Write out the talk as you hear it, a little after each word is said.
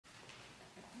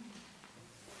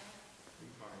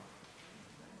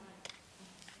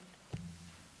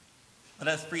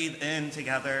Let us breathe in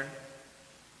together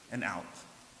and out.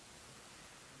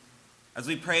 As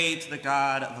we pray to the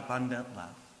God of abundant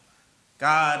love,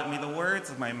 God, may the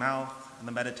words of my mouth and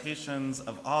the meditations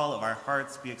of all of our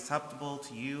hearts be acceptable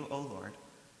to you, O Lord,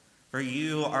 for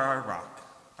you are our rock,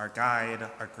 our guide,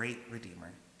 our great Redeemer.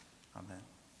 Amen.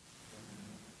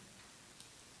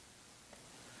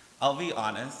 I'll be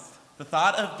honest, the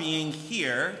thought of being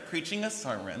here preaching a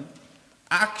sermon,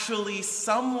 actually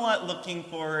somewhat looking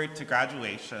forward to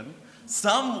graduation,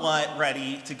 somewhat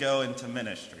ready to go into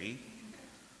ministry,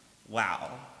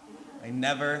 wow, I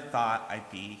never thought I'd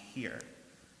be here.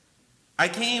 I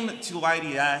came to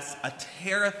YDS a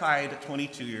terrified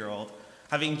 22-year-old,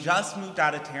 having just moved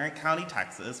out of Tarrant County,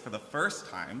 Texas for the first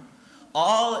time,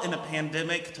 all in a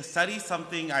pandemic to study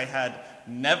something I had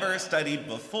never studied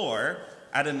before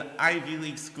at an Ivy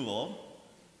League school.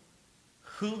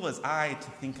 Who was I to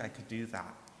think I could do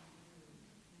that?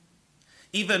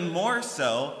 Even more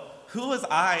so, who was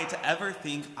I to ever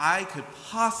think I could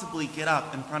possibly get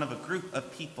up in front of a group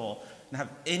of people and have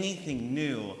anything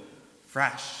new,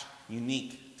 fresh,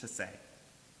 unique to say?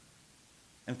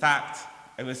 In fact,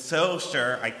 I was so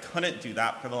sure I couldn't do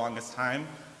that for the longest time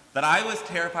that I was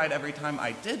terrified every time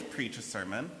I did preach a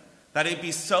sermon that it'd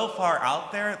be so far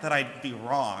out there that I'd be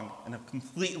wrong and have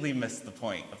completely missed the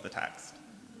point of the text.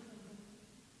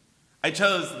 I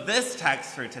chose this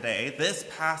text for today, this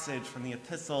passage from the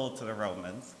Epistle to the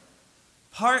Romans,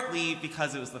 partly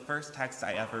because it was the first text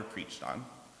I ever preached on.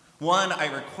 One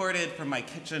I recorded from my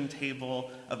kitchen table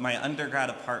of my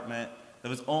undergrad apartment that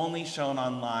was only shown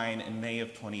online in May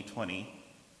of 2020.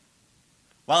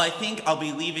 While I think I'll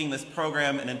be leaving this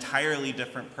program an entirely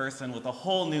different person with a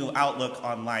whole new outlook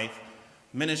on life,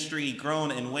 ministry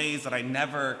grown in ways that I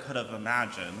never could have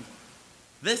imagined,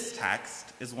 this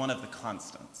text is one of the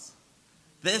constants.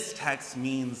 This text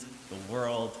means the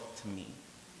world to me.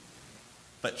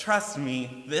 But trust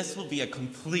me, this will be a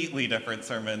completely different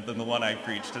sermon than the one I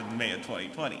preached in May of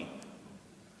 2020.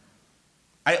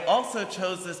 I also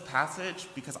chose this passage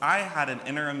because I had an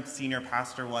interim senior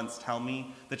pastor once tell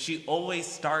me that she always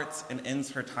starts and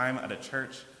ends her time at a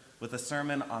church with a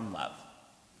sermon on love.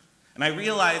 And I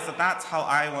realized that that's how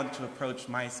I want to approach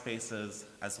my spaces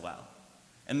as well.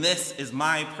 And this is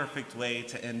my perfect way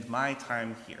to end my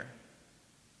time here.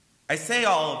 I say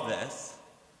all of this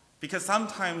because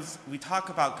sometimes we talk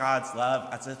about God's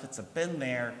love as if it's a been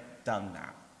there, done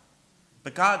that.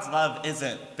 But God's love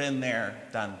isn't been there,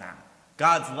 done that.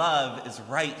 God's love is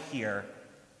right here,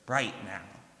 right now.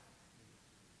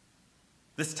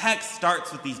 This text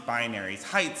starts with these binaries,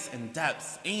 heights and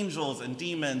depths, angels and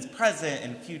demons, present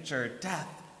and future,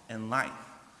 death and life.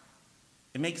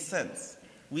 It makes sense.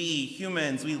 We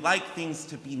humans, we like things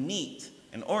to be neat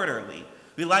and orderly.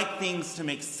 We like things to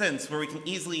make sense where we can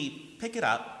easily pick it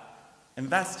up,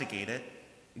 investigate it,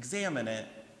 examine it,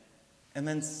 and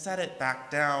then set it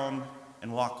back down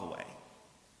and walk away.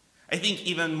 I think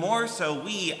even more so,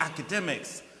 we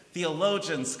academics,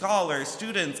 theologians, scholars,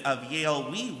 students of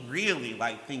Yale, we really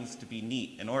like things to be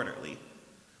neat and orderly.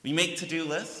 We make to-do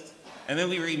lists, and then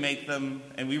we remake them,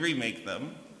 and we remake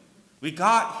them. We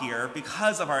got here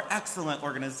because of our excellent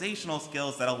organizational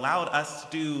skills that allowed us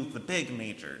to do the big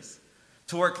majors,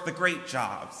 to work the great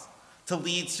jobs, to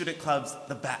lead student clubs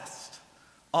the best,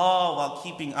 all while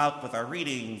keeping up with our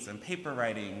readings and paper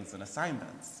writings and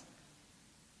assignments.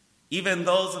 Even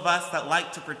those of us that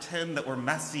like to pretend that we're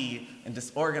messy and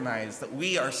disorganized, that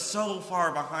we are so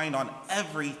far behind on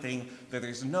everything that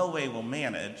there's no way we'll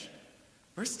manage,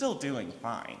 we're still doing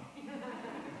fine.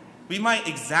 We might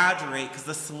exaggerate because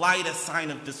the slightest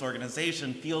sign of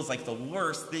disorganization feels like the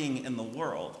worst thing in the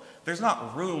world. There's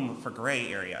not room for gray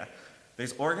area.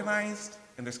 There's organized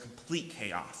and there's complete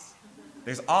chaos.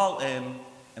 There's all in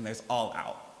and there's all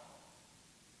out.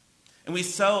 And we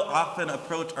so often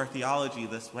approach our theology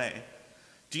this way.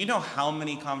 Do you know how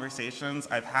many conversations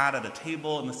I've had at a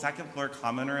table in the second floor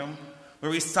common room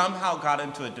where we somehow got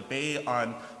into a debate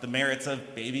on the merits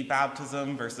of baby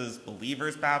baptism versus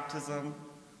believers' baptism,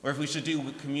 or if we should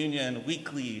do communion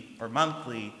weekly or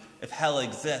monthly, if hell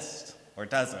exists or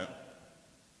doesn't?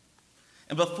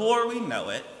 And before we know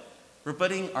it, we're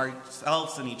putting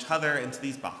ourselves and each other into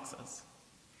these boxes.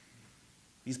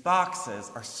 These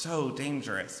boxes are so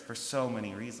dangerous for so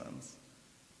many reasons.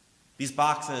 These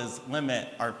boxes limit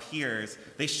our peers.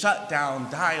 They shut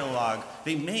down dialogue.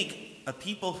 They make a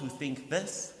people who think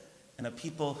this and a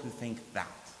people who think that.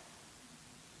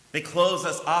 They close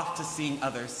us off to seeing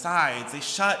other sides. They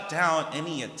shut down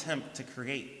any attempt to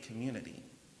create community.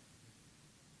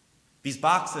 These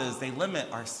boxes, they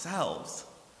limit ourselves.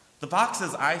 The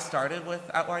boxes I started with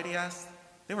at YDS,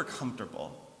 they were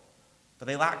comfortable, but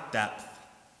they lacked depth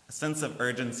a sense of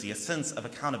urgency, a sense of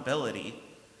accountability.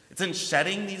 It's in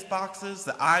shedding these boxes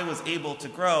that I was able to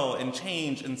grow and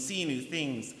change and see new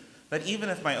things, that even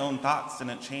if my own thoughts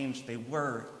didn't change, they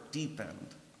were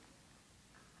deepened.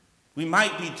 We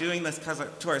might be doing this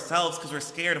to ourselves because we're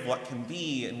scared of what can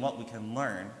be and what we can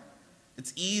learn.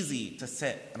 It's easy to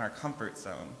sit in our comfort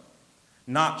zone,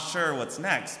 not sure what's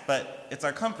next, but it's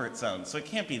our comfort zone, so it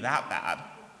can't be that bad.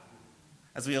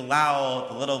 As we allow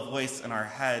the little voice in our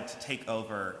head to take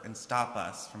over and stop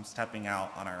us from stepping out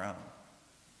on our own.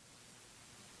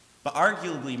 But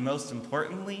arguably, most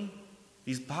importantly,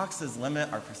 these boxes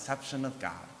limit our perception of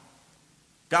God.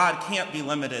 God can't be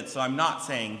limited, so I'm not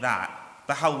saying that,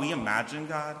 but how we imagine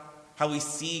God, how we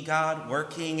see God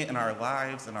working in our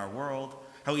lives, in our world,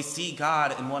 how we see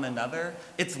God in one another,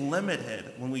 it's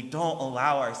limited when we don't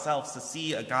allow ourselves to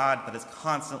see a God that is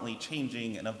constantly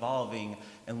changing and evolving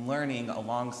and learning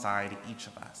alongside each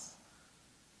of us.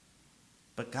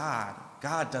 But God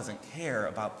doesn't care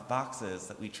about the boxes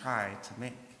that we try to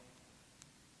make.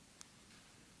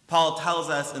 Paul tells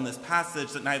us in this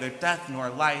passage that neither death nor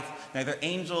life, neither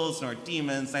angels nor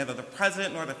demons, neither the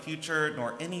present nor the future,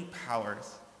 nor any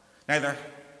powers, neither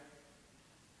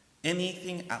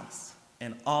anything else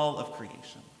in all of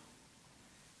creation,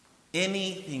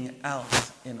 anything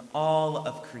else in all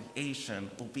of creation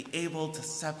will be able to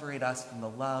separate us from the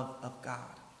love of God.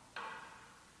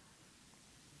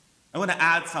 I want to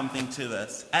add something to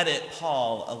this, edit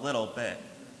Paul a little bit.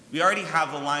 We already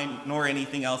have the line, nor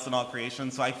anything else in all creation,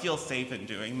 so I feel safe in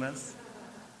doing this.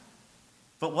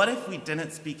 But what if we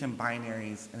didn't speak in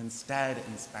binaries and instead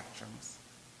in spectrums?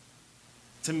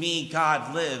 To me,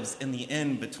 God lives in the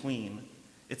in-between.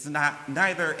 It's not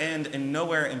neither end and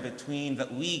nowhere in between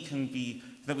that we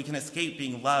can escape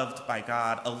being loved by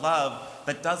God, a love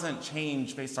that doesn't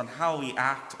change based on how we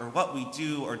act or what we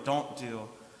do or don't do,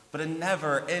 but a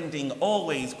never-ending,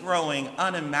 always growing,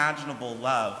 unimaginable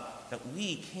love that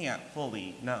we can't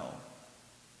fully know.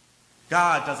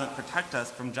 God doesn't protect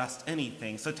us from just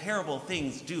anything, so terrible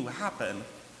things do happen,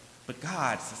 but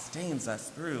God sustains us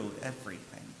through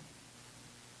everything.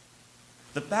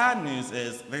 The bad news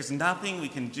is there's nothing we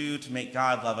can do to make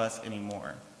God love us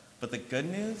anymore. But the good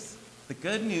news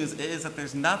is that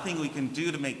there's nothing we can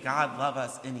do to make God love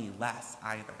us any less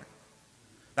either.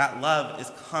 That love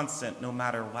is constant no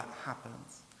matter what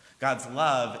happens. God's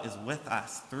love is with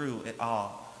us through it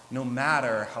all, no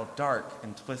matter how dark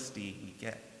and twisty we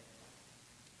get.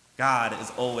 God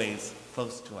is always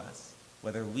close to us,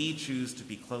 whether we choose to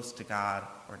be close to God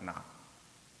or not.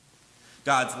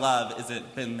 God's love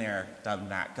isn't been there, done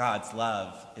that. God's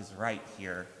love is right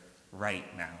here, right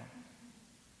now.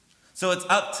 So it's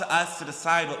up to us to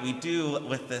decide what we do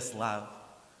with this love.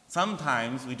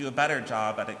 Sometimes we do a better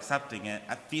job at accepting it,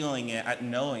 at feeling it, at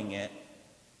knowing it.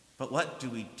 But what do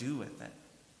we do with it?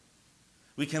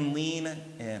 We can lean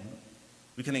in.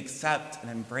 We can accept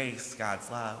and embrace God's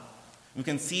love. We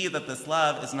can see that this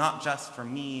love is not just for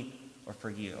me or for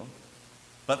you,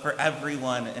 but for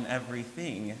everyone and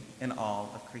everything in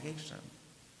all of creation.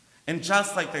 And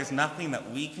just like there's nothing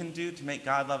that we can do to make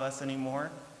God love us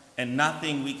anymore, and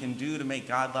nothing we can do to make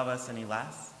God love us any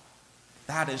less,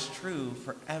 that is true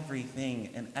for everything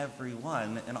and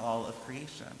everyone in all of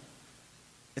creation.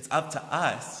 It's up to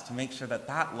us to make sure that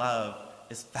that love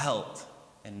is felt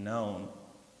and known.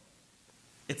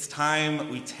 It's time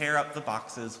we tear up the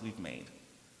boxes we've made.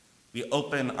 We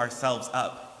open ourselves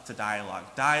up to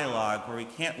dialogue where we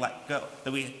can't let go,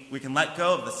 that we can let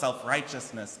go of the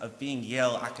self-righteousness of being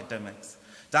Yale academics,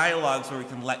 dialogues where we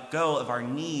can let go of our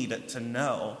need to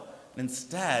know, and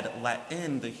instead let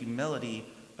in the humility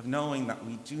of knowing that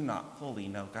we do not fully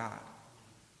know God.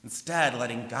 Instead,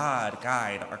 letting God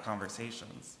guide our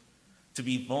conversations, to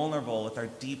be vulnerable with our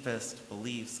deepest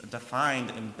beliefs and to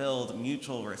find and build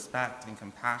mutual respect and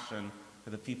compassion for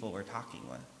the people we're talking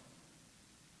with.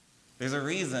 There's a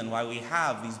reason why we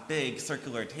have these big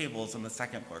circular tables in the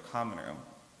second floor common room.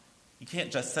 You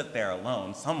can't just sit there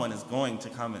alone. Someone is going to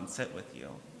come and sit with you.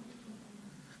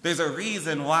 There's a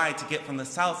reason why to get from the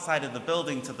south side of the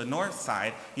building to the north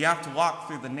side, you have to walk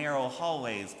through the narrow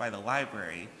hallways by the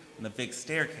library and the big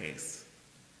staircase.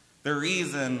 There's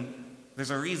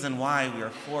a reason why we are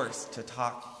forced to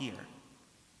talk here.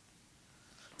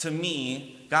 To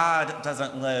me, God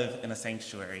doesn't live in a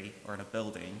sanctuary or in a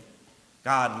building.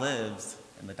 God lives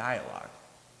in the dialogue,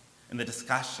 in the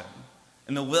discussion,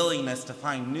 in the willingness to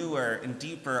find newer and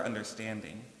deeper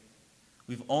understanding.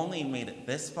 We've only made it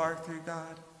this far through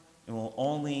God, and we'll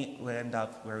only end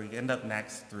up where we end up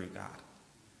next through God.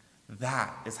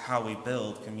 That is how we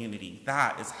build community.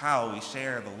 That is how we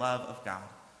share the love of God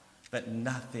that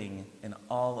nothing in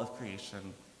all of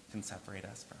creation can separate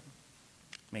us from.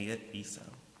 May it be so.